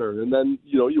of honor. And then,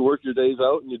 you work your days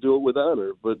out and you do it with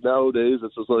honor. But nowadays,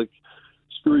 it's just like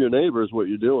screw your neighbor is what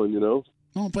you're doing,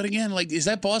 Oh, but again, like, is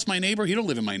that boss my neighbor? He don't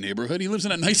live in my neighborhood. He lives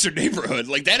in a nicer neighborhood.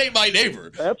 Like, that ain't my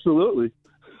neighbor. Absolutely.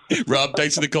 Rob,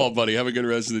 thanks for the call, buddy. Have a good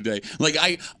rest of the day. Like,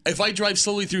 if I drive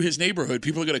slowly through his neighborhood,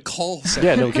 people are going to call.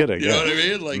 Yeah, no kidding. You know what I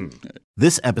mean? Like,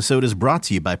 This episode is brought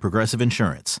to you by Progressive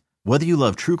Insurance. Whether you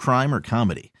love true crime or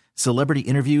comedy, celebrity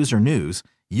interviews or news,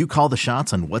 you call the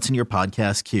shots on what's in your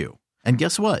podcast queue. And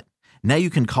guess what? Now you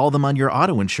can call them on your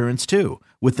auto insurance too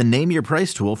with the Name Your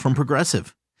Price tool from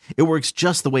Progressive. It works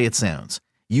just the way it sounds.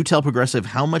 You tell Progressive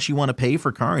how much you want to pay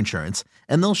for car insurance,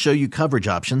 and they'll show you coverage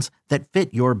options that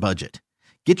fit your budget.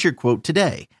 Get your quote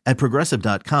today at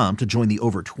Progressive.com to join the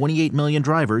over 28 million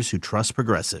drivers who trust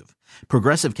Progressive.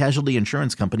 Progressive Casualty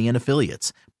Insurance Company and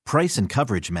Affiliates. Price and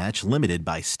coverage match limited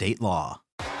by state law.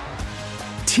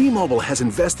 T-Mobile has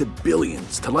invested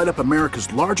billions to light up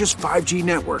America's largest 5G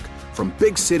network, from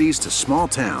big cities to small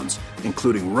towns,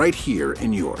 including right here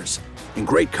in yours. And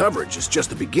great coverage is just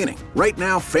the beginning. Right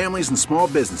now, families and small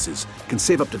businesses can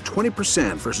save up to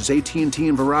 20% versus AT&T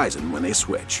and Verizon when they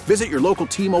switch. Visit your local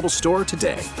T-Mobile store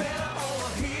today.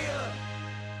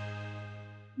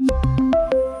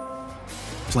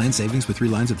 Plan savings with 3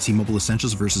 lines of T-Mobile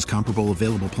Essentials versus comparable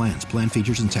available plans. Plan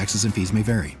features and taxes and fees may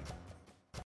vary.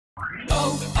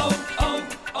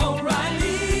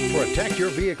 Protect your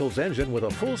vehicle vehicle's engine with a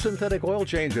full synthetic oil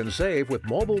change and save with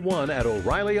Mobil 1 at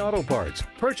O'Reilly Auto Parts.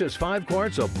 Purchase 5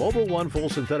 quarts of Mobil 1 full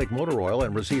synthetic motor oil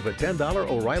and receive a $10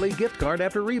 O'Reilly gift card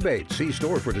after rebate. See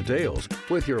store for details.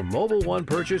 With your Mobil 1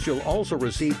 purchase, you'll also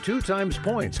receive 2 times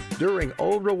points during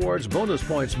O Rewards Bonus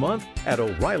Points Month at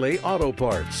O'Reilly Auto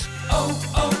Parts.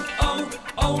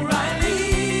 O'Reilly